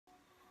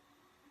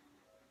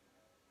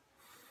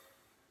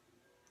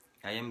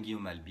I am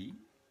Guillaume Alby.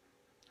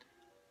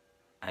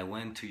 I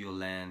went to your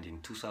land in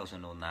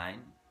 2009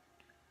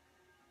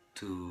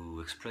 to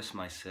express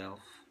myself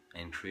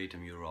and create a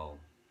mural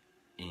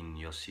in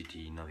your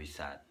city, Novi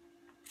Sad.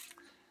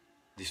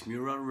 This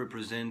mural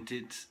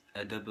represented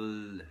a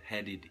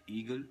double-headed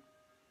eagle,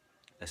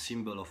 a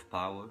symbol of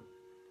power,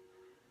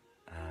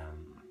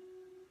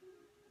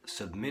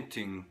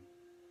 submitting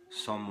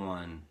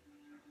someone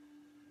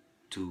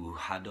to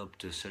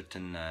adopt a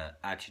certain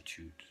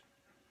attitude.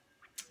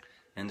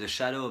 And the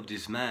shadow of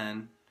this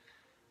man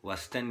was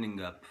standing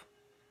up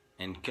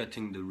and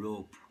cutting the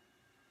rope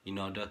in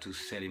order to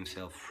set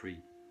himself free.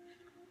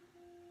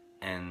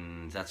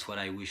 And that's what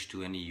I wish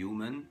to any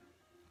human,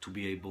 to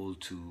be able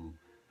to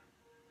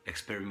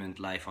experiment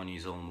life on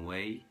his own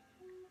way,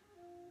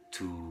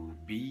 to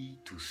be,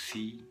 to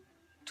see,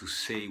 to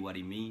say what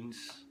he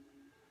means,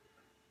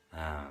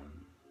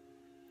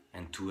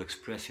 and to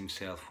express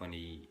himself when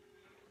he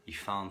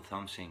found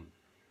something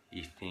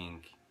he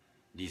think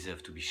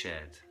deserved to be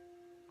shared.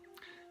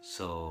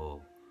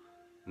 So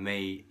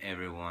may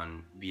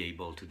everyone be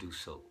able to do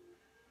so.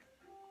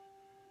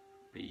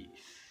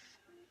 Peace.